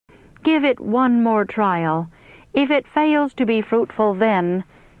Give it one more trial. If it fails to be fruitful then,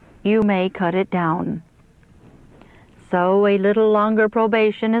 you may cut it down. So a little longer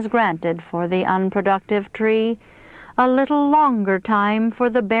probation is granted for the unproductive tree, a little longer time for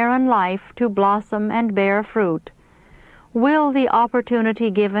the barren life to blossom and bear fruit. Will the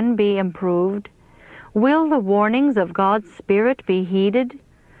opportunity given be improved? Will the warnings of God's Spirit be heeded?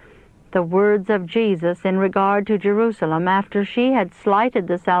 The words of Jesus in regard to Jerusalem after she had slighted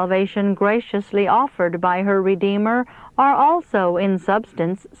the salvation graciously offered by her Redeemer are also in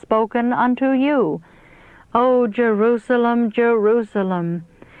substance spoken unto you. O Jerusalem, Jerusalem,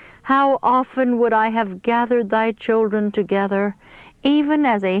 how often would I have gathered thy children together, even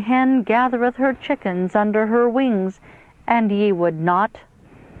as a hen gathereth her chickens under her wings, and ye would not.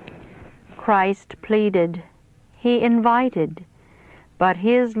 Christ pleaded, he invited, but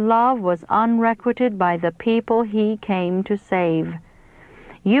his love was unrequited by the people he came to save.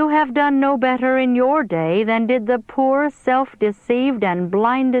 You have done no better in your day than did the poor, self-deceived, and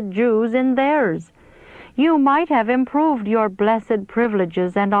blinded Jews in theirs. You might have improved your blessed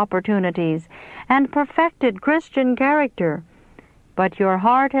privileges and opportunities, and perfected Christian character, but your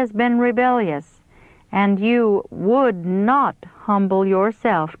heart has been rebellious, and you would not humble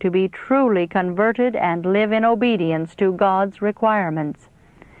yourself to be truly converted and live in obedience to God's requirements.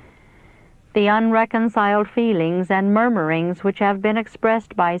 The unreconciled feelings and murmurings which have been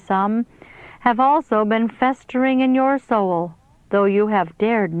expressed by some have also been festering in your soul, though you have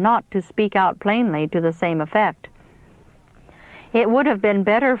dared not to speak out plainly to the same effect. It would have been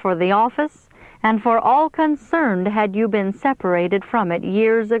better for the office and for all concerned had you been separated from it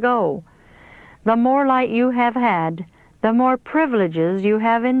years ago. The more light you have had, the more privileges you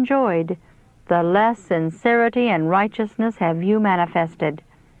have enjoyed, the less sincerity and righteousness have you manifested.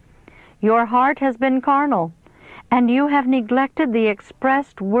 Your heart has been carnal, and you have neglected the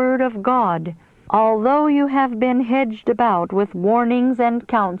expressed word of God. Although you have been hedged about with warnings and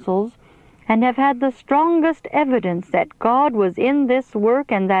counsels, and have had the strongest evidence that God was in this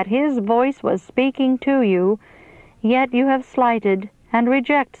work and that his voice was speaking to you, yet you have slighted and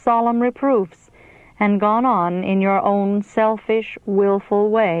rejected solemn reproofs, and gone on in your own selfish, willful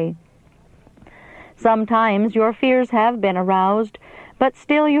way. Sometimes your fears have been aroused, but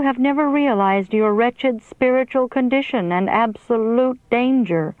still you have never realized your wretched spiritual condition and absolute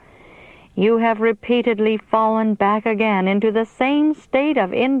danger. You have repeatedly fallen back again into the same state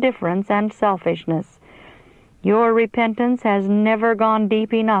of indifference and selfishness. Your repentance has never gone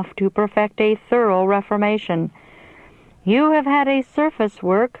deep enough to perfect a thorough reformation. You have had a surface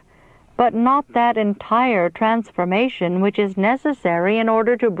work, but not that entire transformation which is necessary in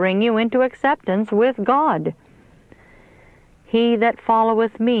order to bring you into acceptance with God. He that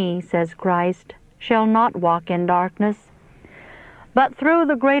followeth me, says Christ, shall not walk in darkness. But through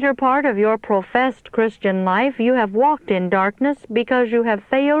the greater part of your professed Christian life you have walked in darkness because you have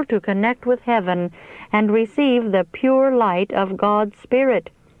failed to connect with heaven and receive the pure light of God's Spirit.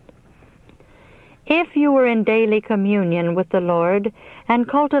 If you were in daily communion with the Lord and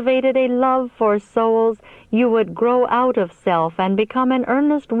cultivated a love for souls, you would grow out of self and become an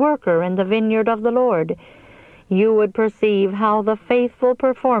earnest worker in the vineyard of the Lord. You would perceive how the faithful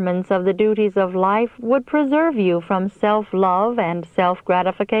performance of the duties of life would preserve you from self-love and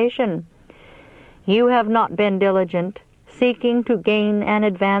self-gratification. You have not been diligent, seeking to gain an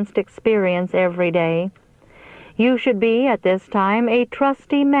advanced experience every day. You should be, at this time, a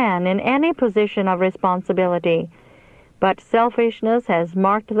trusty man in any position of responsibility, but selfishness has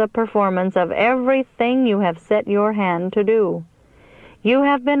marked the performance of everything you have set your hand to do. You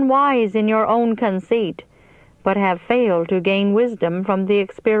have been wise in your own conceit, but have failed to gain wisdom from the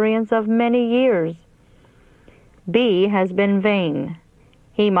experience of many years. B has been vain.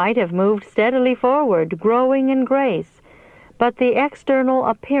 He might have moved steadily forward, growing in grace, but the external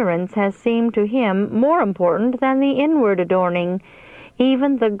appearance has seemed to him more important than the inward adorning,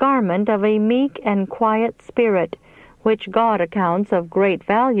 even the garment of a meek and quiet spirit, which God accounts of great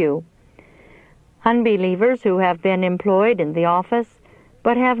value. Unbelievers who have been employed in the office,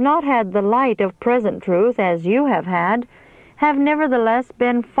 but have not had the light of present truth as you have had, have nevertheless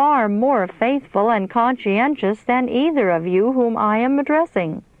been far more faithful and conscientious than either of you whom I am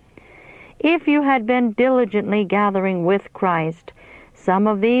addressing. If you had been diligently gathering with Christ, some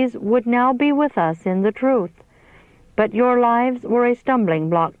of these would now be with us in the truth, but your lives were a stumbling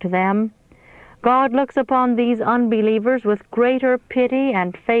block to them. God looks upon these unbelievers with greater pity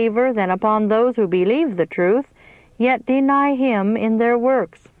and favor than upon those who believe the truth, yet deny him in their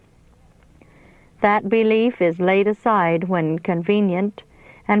works. That belief is laid aside when convenient,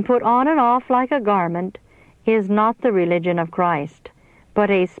 and put on and off like a garment, is not the religion of Christ, but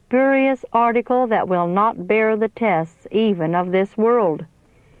a spurious article that will not bear the tests even of this world.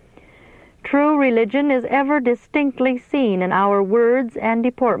 True religion is ever distinctly seen in our words and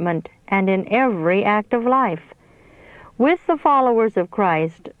deportment, and in every act of life. With the followers of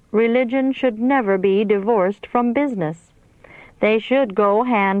Christ, religion should never be divorced from business. They should go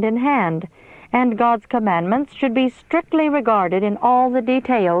hand in hand, and God's commandments should be strictly regarded in all the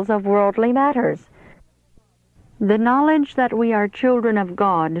details of worldly matters. The knowledge that we are children of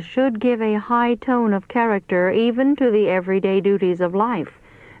God should give a high tone of character even to the everyday duties of life,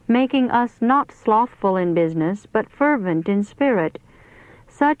 making us not slothful in business, but fervent in spirit.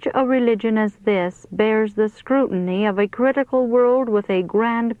 Such a religion as this bears the scrutiny of a critical world with a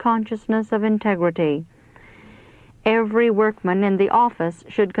grand consciousness of integrity. Every workman in the office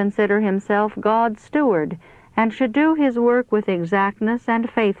should consider himself God's steward, and should do his work with exactness and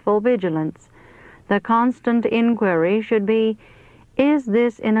faithful vigilance. The constant inquiry should be, is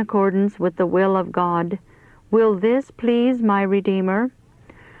this in accordance with the will of God? Will this please my Redeemer?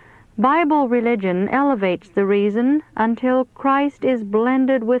 Bible religion elevates the reason until Christ is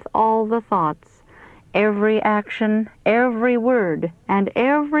blended with all the thoughts. Every action, every word, and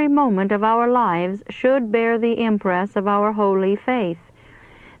every moment of our lives should bear the impress of our holy faith.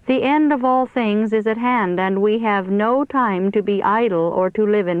 The end of all things is at hand, and we have no time to be idle or to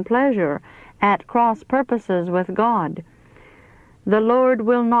live in pleasure, at cross purposes with God. The Lord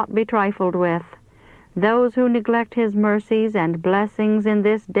will not be trifled with. Those who neglect His mercies and blessings in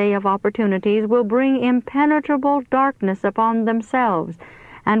this day of opportunities will bring impenetrable darkness upon themselves,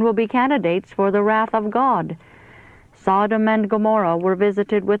 and will be candidates for the wrath of God. Sodom and Gomorrah were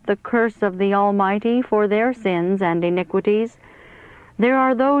visited with the curse of the Almighty for their sins and iniquities. There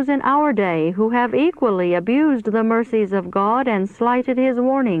are those in our day who have equally abused the mercies of God and slighted His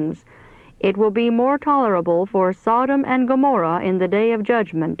warnings. It will be more tolerable for Sodom and Gomorrah in the day of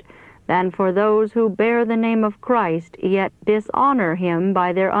judgment than for those who bear the name of Christ, yet dishonor Him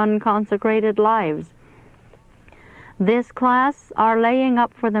by their unconsecrated lives. This class are laying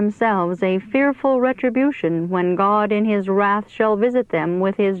up for themselves a fearful retribution when God in His wrath shall visit them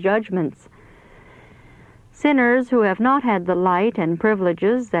with His judgments. Sinners who have not had the light and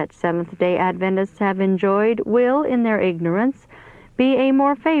privileges that Seventh-day Adventists have enjoyed will, in their ignorance, be a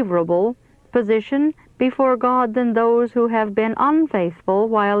more favorable position before God than those who have been unfaithful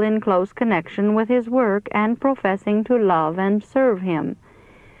while in close connection with His work and professing to love and serve Him.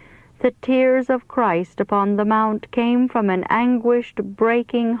 The tears of Christ upon the mount came from an anguished,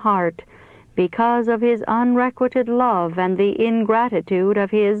 breaking heart because of His unrequited love and the ingratitude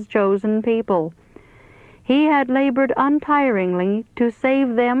of His chosen people. He had labored untiringly to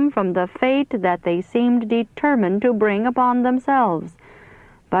save them from the fate that they seemed determined to bring upon themselves.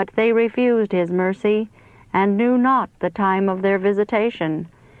 But they refused His mercy, and knew not the time of their visitation.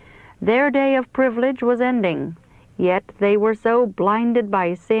 Their day of privilege was ending, yet they were so blinded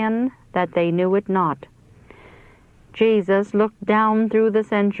by sin that they knew it not. Jesus looked down through the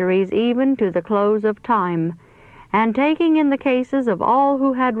centuries even to the close of time, and taking in the cases of all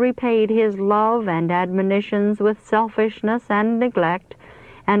who had repaid His love and admonitions with selfishness and neglect,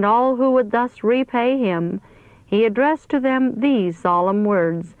 and all who would thus repay Him, He addressed to them these solemn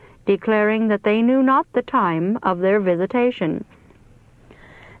words, declaring that they knew not the time of their visitation.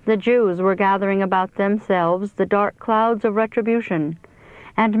 The Jews were gathering about themselves the dark clouds of retribution,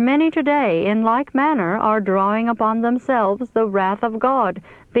 and many today in like manner are drawing upon themselves the wrath of God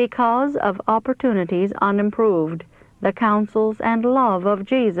because of opportunities unimproved, the counsels and love of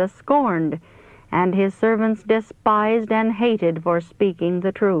Jesus scorned, and His servants despised and hated for speaking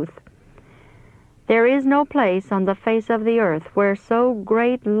the truth. There is no place on the face of the earth where so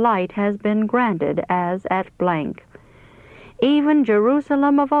great light has been granted as at blank. Even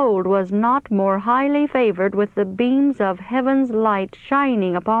Jerusalem of old was not more highly favored with the beams of heaven's light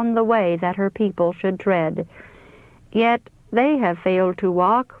shining upon the way that her people should tread. Yet they have failed to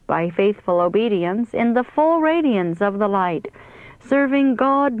walk, by faithful obedience, in the full radiance of the light, serving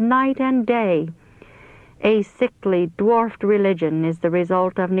God night and day. A sickly, dwarfed religion is the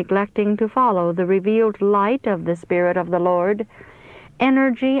result of neglecting to follow the revealed light of the Spirit of the Lord.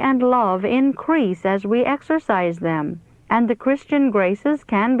 Energy and love increase as we exercise them, and the Christian graces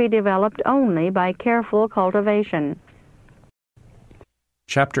can be developed only by careful cultivation.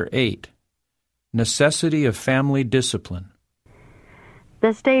 Chapter 8. Necessity of Family Discipline.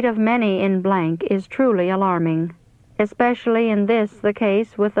 The state of many in blank is truly alarming, especially in this the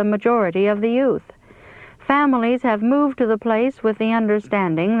case with the majority of the youth. Families have moved to the place with the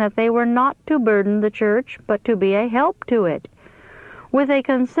understanding that they were not to burden the church, but to be a help to it. With a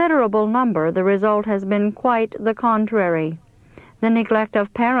considerable number, the result has been quite the contrary. The neglect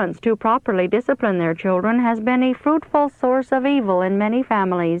of parents to properly discipline their children has been a fruitful source of evil in many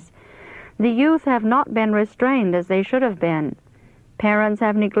families. The youth have not been restrained as they should have been. Parents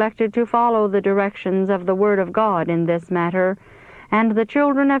have neglected to follow the directions of the Word of God in this matter, and the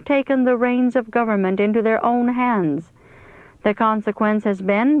children have taken the reins of government into their own hands. The consequence has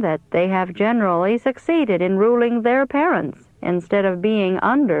been that they have generally succeeded in ruling their parents instead of being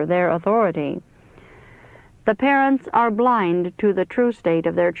under their authority. The parents are blind to the true state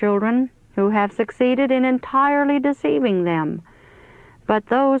of their children, who have succeeded in entirely deceiving them. But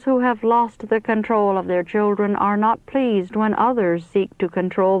those who have lost the control of their children are not pleased when others seek to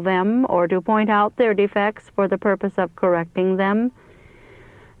control them or to point out their defects for the purpose of correcting them.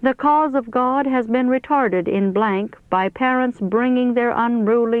 The cause of God has been retarded in blank by parents bringing their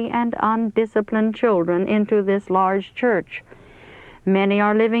unruly and undisciplined children into this large church. Many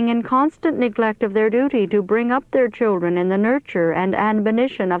are living in constant neglect of their duty to bring up their children in the nurture and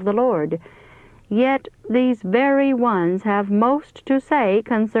admonition of the Lord. Yet these very ones have most to say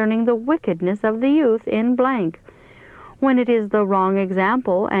concerning the wickedness of the youth in blank, when it is the wrong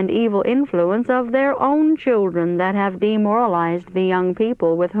example and evil influence of their own children that have demoralized the young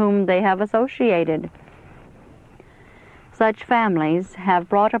people with whom they have associated. Such families have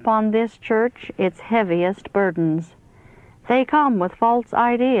brought upon this church its heaviest burdens. They come with false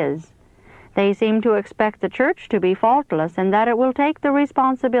ideas. They seem to expect the church to be faultless and that it will take the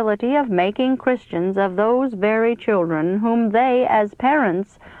responsibility of making Christians of those very children whom they, as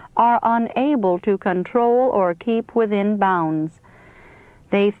parents, are unable to control or keep within bounds.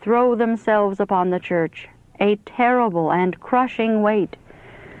 They throw themselves upon the church, a terrible and crushing weight.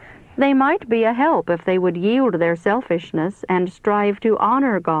 They might be a help if they would yield their selfishness and strive to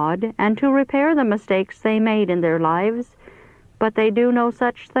honor God and to repair the mistakes they made in their lives, but they do no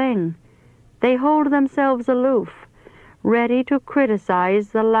such thing. They hold themselves aloof, ready to criticize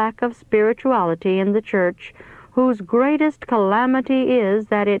the lack of spirituality in the church, whose greatest calamity is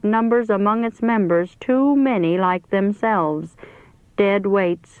that it numbers among its members too many like themselves, dead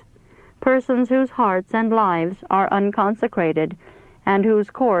weights, persons whose hearts and lives are unconsecrated, and whose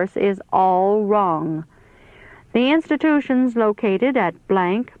course is all wrong. The institutions located at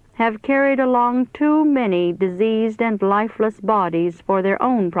blank have carried along too many diseased and lifeless bodies for their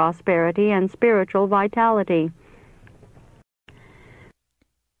own prosperity and spiritual vitality.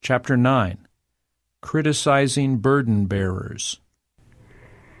 Chapter 9. Criticizing Burden Bearers.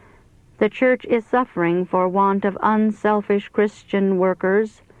 The church is suffering for want of unselfish Christian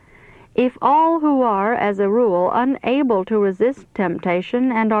workers. If all who are, as a rule, unable to resist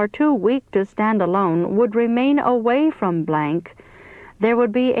temptation and are too weak to stand alone would remain away from blank, there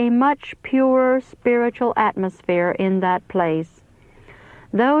would be a much purer spiritual atmosphere in that place.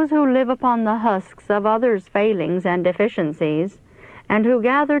 Those who live upon the husks of others' failings and deficiencies, and who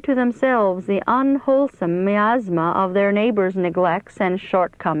gather to themselves the unwholesome miasma of their neighbors' neglects and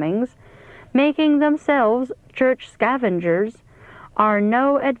shortcomings, making themselves church scavengers, are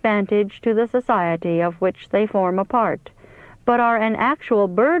no advantage to the society of which they form a part, but are an actual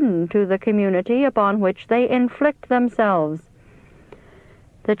burden to the community upon which they inflict themselves.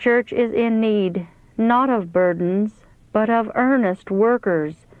 The church is in need, not of burdens, but of earnest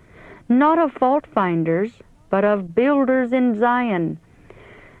workers, not of fault-finders, but of builders in Zion.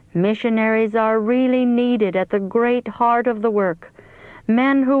 Missionaries are really needed at the great heart of the work,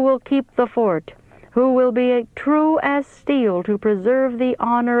 men who will keep the fort, who will be true as steel to preserve the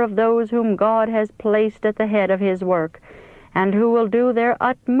honor of those whom God has placed at the head of His work, and who will do their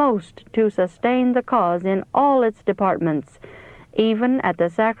utmost to sustain the cause in all its departments, even at the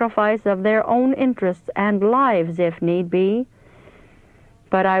sacrifice of their own interests and lives if need be.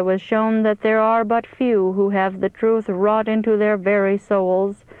 But I was shown that there are but few who have the truth wrought into their very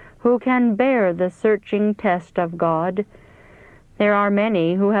souls, who can bear the searching test of God. There are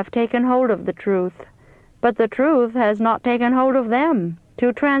many who have taken hold of the truth, but the truth has not taken hold of them,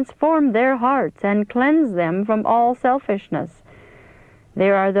 to transform their hearts and cleanse them from all selfishness.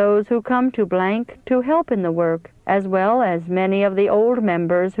 There are those who come to blank to help in the work, as well as many of the old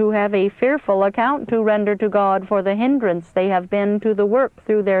members who have a fearful account to render to God for the hindrance they have been to the work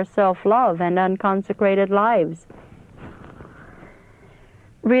through their self-love and unconsecrated lives.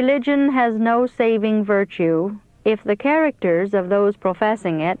 Religion has no saving virtue if the characters of those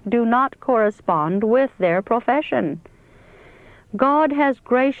professing it do not correspond with their profession. God has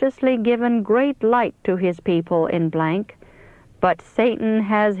graciously given great light to His people in blank, but Satan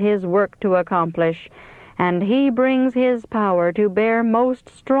has his work to accomplish, and he brings his power to bear most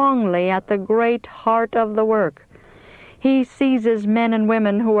strongly at the great heart of the work. He seizes men and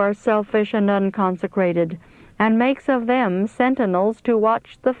women who are selfish and unconsecrated, and makes of them sentinels to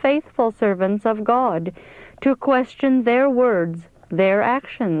watch the faithful servants of God, to question their words, their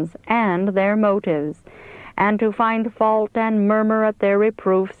actions, and their motives, and to find fault and murmur at their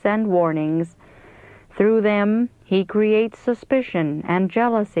reproofs and warnings. Through them he creates suspicion and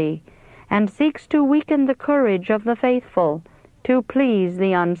jealousy, and seeks to weaken the courage of the faithful, to please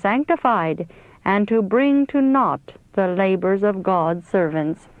the unsanctified, and to bring to naught the labors of God's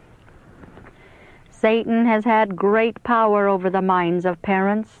servants. Satan has had great power over the minds of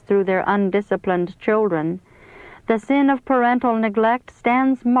parents through their undisciplined children. The sin of parental neglect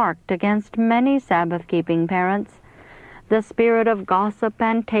stands marked against many Sabbath-keeping parents. The spirit of gossip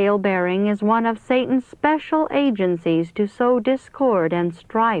and tale-bearing is one of Satan's special agencies to sow discord and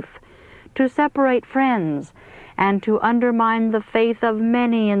strife, to separate friends, and to undermine the faith of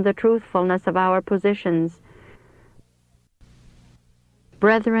many in the truthfulness of our positions.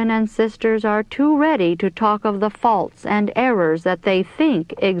 Brethren and sisters are too ready to talk of the faults and errors that they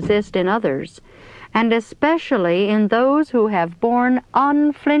think exist in others, and especially in those who have borne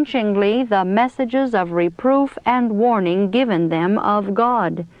unflinchingly the messages of reproof and warning given them of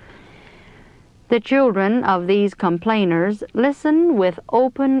God. The children of these complainers listen with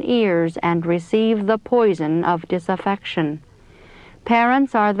open ears and receive the poison of disaffection.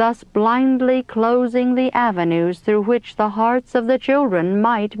 Parents are thus blindly closing the avenues through which the hearts of the children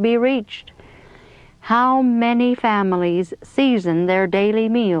might be reached. How many families season their daily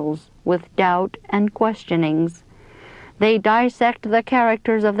meals with doubt and questionings? They dissect the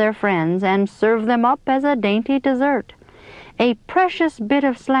characters of their friends and serve them up as a dainty dessert. A precious bit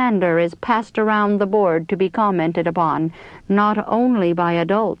of slander is passed around the board to be commented upon, not only by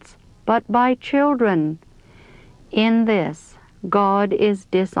adults, but by children. In this, God is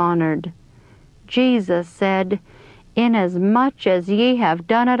dishonored. Jesus said, "Inasmuch as ye have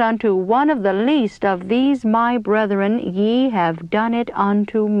done it unto one of the least of these my brethren, ye have done it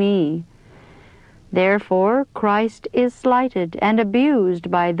unto me." Therefore Christ is slighted and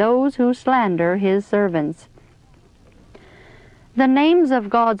abused by those who slander his servants. The names of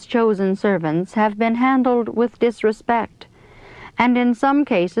God's chosen servants have been handled with disrespect, and in some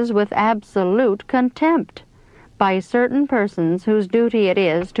cases with absolute contempt, by certain persons whose duty it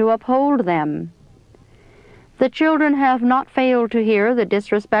is to uphold them. The children have not failed to hear the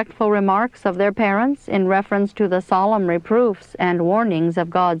disrespectful remarks of their parents in reference to the solemn reproofs and warnings of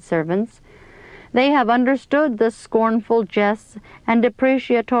God's servants. They have understood the scornful jests and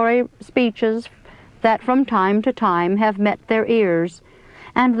depreciatory speeches that from time to time have met their ears,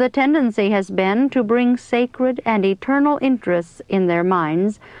 and the tendency has been to bring sacred and eternal interests in their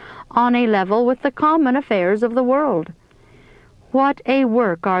minds on a level with the common affairs of the world. What a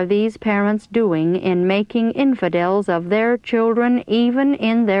work are these parents doing in making infidels of their children even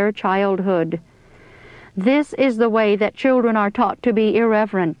in their childhood! This is the way that children are taught to be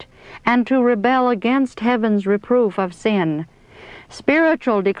irreverent and to rebel against heaven's reproof of sin.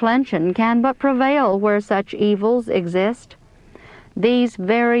 Spiritual declension can but prevail where such evils exist. These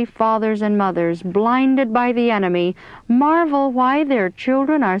very fathers and mothers, blinded by the enemy, marvel why their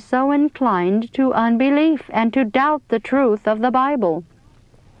children are so inclined to unbelief and to doubt the truth of the Bible.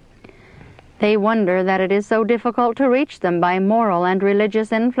 They wonder that it is so difficult to reach them by moral and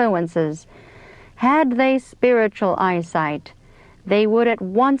religious influences. Had they spiritual eyesight, they would at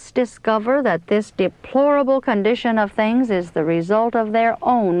once discover that this deplorable condition of things is the result of their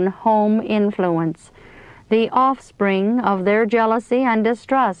own home influence, the offspring of their jealousy and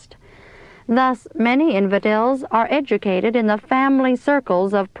distrust. Thus, many infidels are educated in the family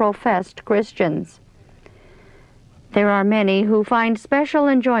circles of professed Christians. There are many who find special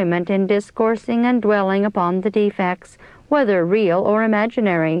enjoyment in discoursing and dwelling upon the defects, whether real or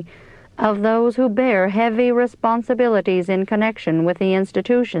imaginary, of those who bear heavy responsibilities in connection with the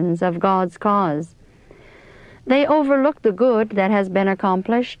institutions of God's cause. They overlook the good that has been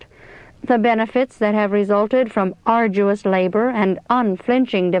accomplished, the benefits that have resulted from arduous labor and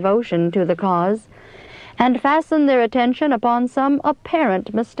unflinching devotion to the cause, and fasten their attention upon some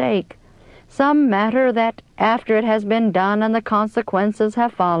apparent mistake, some matter that, after it has been done and the consequences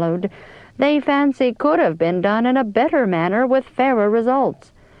have followed, they fancy could have been done in a better manner with fairer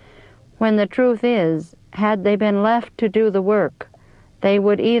results, when the truth is, had they been left to do the work, they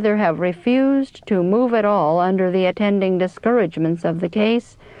would either have refused to move at all under the attending discouragements of the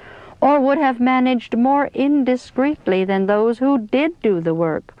case, or would have managed more indiscreetly than those who did do the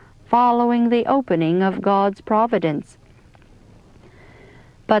work, following the opening of God's providence.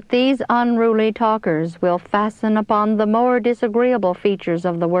 But these unruly talkers will fasten upon the more disagreeable features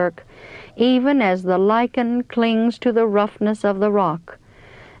of the work, even as the lichen clings to the roughness of the rock.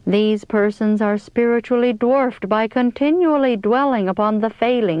 These persons are spiritually dwarfed by continually dwelling upon the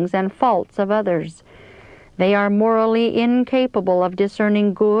failings and faults of others. They are morally incapable of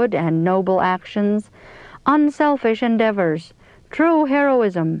discerning good and noble actions, unselfish endeavors, true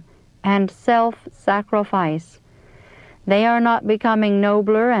heroism, and self-sacrifice. They are not becoming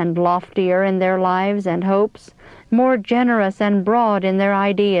nobler and loftier in their lives and hopes, more generous and broad in their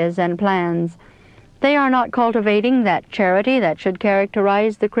ideas and plans. They are not cultivating that charity that should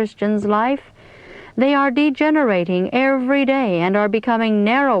characterize the Christian's life. They are degenerating every day and are becoming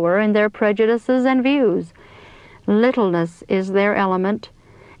narrower in their prejudices and views. Littleness is their element,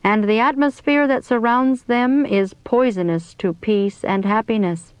 and the atmosphere that surrounds them is poisonous to peace and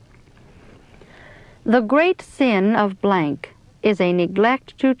happiness. The great sin of blank is a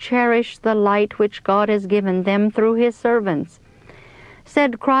neglect to cherish the light which God has given them through His servants.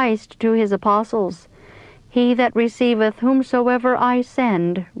 Said Christ to His apostles, "He that receiveth whomsoever I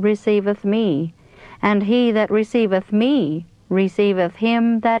send receiveth me, and he that receiveth me receiveth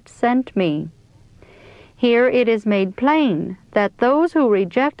him that sent me." Here it is made plain that those who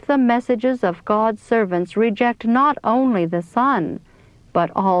reject the messages of God's servants reject not only the Son, but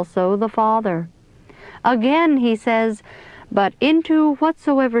also the Father. Again He says, "But into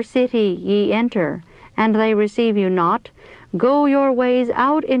whatsoever city ye enter, and they receive you not, go your ways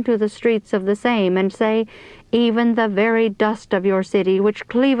out into the streets of the same, and say, Even the very dust of your city, which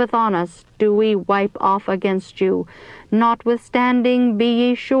cleaveth on us, do we wipe off against you. Notwithstanding, be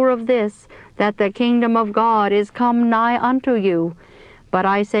ye sure of this, that the kingdom of God is come nigh unto you. But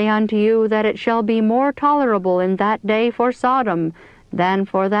I say unto you, that it shall be more tolerable in that day for Sodom than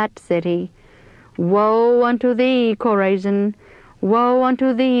for that city. Woe unto thee, Chorazin! Woe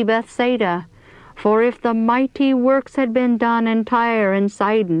unto thee, Bethsaida! For if the mighty works had been done in Tyre and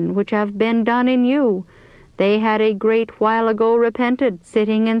Sidon, which have been done in you, they had a great while ago repented,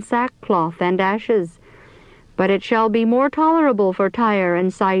 sitting in sackcloth and ashes. But it shall be more tolerable for Tyre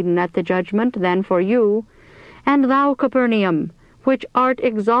and Sidon at the judgment than for you. And thou, Capernaum, which art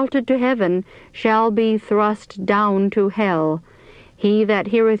exalted to heaven, shall be thrust down to hell. He that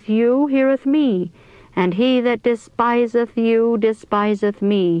heareth you heareth me, and he that despiseth you despiseth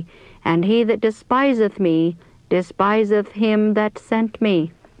me, and he that despiseth me despiseth him that sent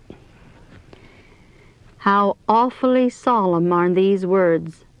me." How awfully solemn are these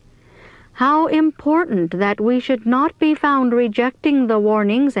words! How important that we should not be found rejecting the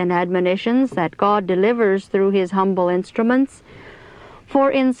warnings and admonitions that God delivers through His humble instruments.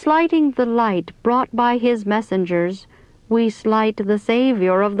 For in slighting the light brought by His messengers, we slight the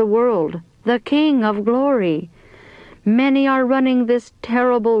Savior of the world, the King of glory. Many are running this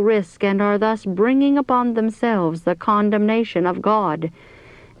terrible risk and are thus bringing upon themselves the condemnation of God.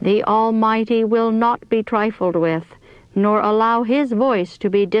 The Almighty will not be trifled with, nor allow His voice to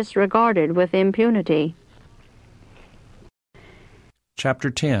be disregarded with impunity. Chapter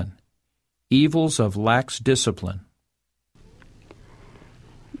 10. Evils of Lax Discipline.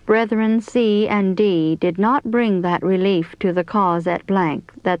 Brethren C and D did not bring that relief to the cause at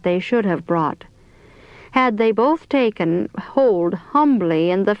blank that they should have brought. Had they both taken hold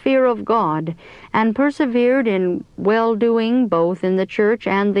humbly in the fear of God, and persevered in well-doing both in the church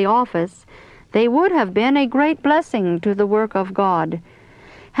and the office, they would have been a great blessing to the work of God.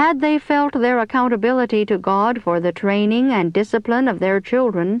 Had they felt their accountability to God for the training and discipline of their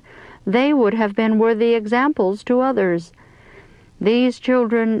children, they would have been worthy examples to others. These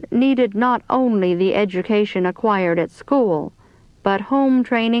children needed not only the education acquired at school, but home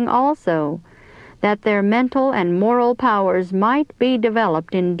training also, that their mental and moral powers might be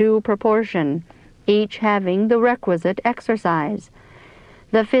developed in due proportion, each having the requisite exercise.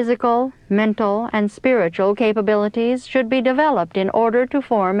 The physical, mental, and spiritual capabilities should be developed in order to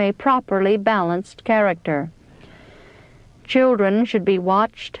form a properly balanced character. Children should be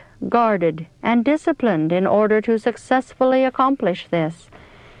watched, guarded, and disciplined in order to successfully accomplish this.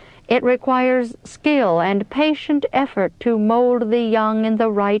 It requires skill and patient effort to mold the young in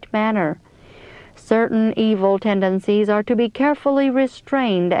the right manner. Certain evil tendencies are to be carefully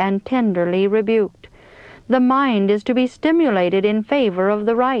restrained and tenderly rebuked. The mind is to be stimulated in favor of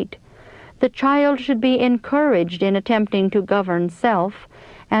the right. The child should be encouraged in attempting to govern self,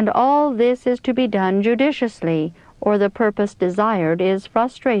 and all this is to be done judiciously, or the purpose desired is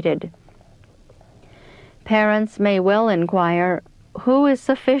frustrated. Parents may well inquire, who is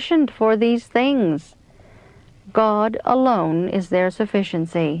sufficient for these things? God alone is their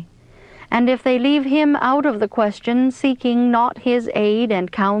sufficiency. And if they leave Him out of the question, seeking not His aid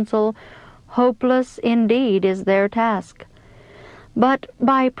and counsel, hopeless indeed is their task. But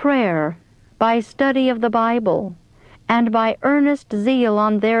by prayer, by study of the Bible, and by earnest zeal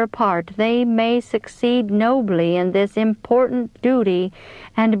on their part they may succeed nobly in this important duty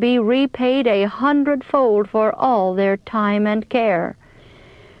and be repaid 100-fold for all their time and care.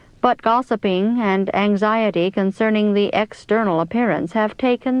 But gossiping and anxiety concerning the external appearance have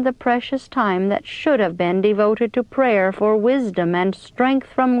taken the precious time that should have been devoted to prayer for wisdom and strength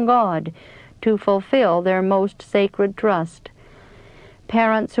from God to fulfill their most sacred trust.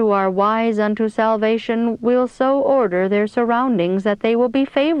 Parents who are wise unto salvation will so order their surroundings that they will be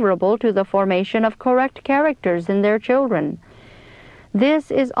favorable to the formation of correct characters in their children. This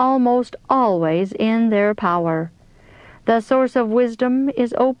is almost always in their power. The source of wisdom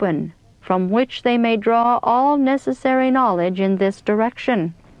is open, from which they may draw all necessary knowledge in this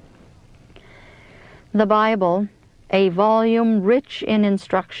direction. The Bible, a volume rich in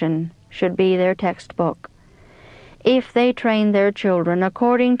instruction, should be their textbook. If they train their children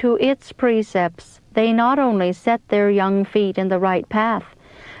according to its precepts, they not only set their young feet in the right path,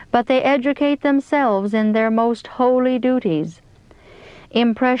 but they educate themselves in their most holy duties.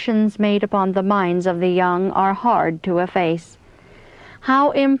 Impressions made upon the minds of the young are hard to efface. How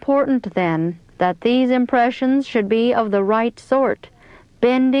important, then, that these impressions should be of the right sort,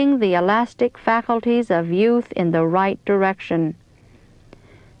 bending the elastic faculties of youth in the right direction.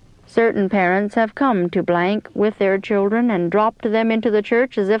 Certain parents have come to blank with their children and dropped them into the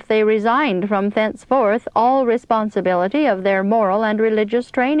church as if they resigned from thenceforth all responsibility of their moral and religious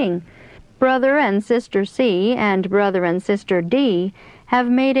training. Brother and Sister C and Brother and Sister D have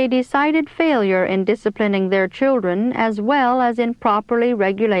made a decided failure in disciplining their children as well as in properly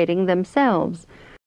regulating themselves,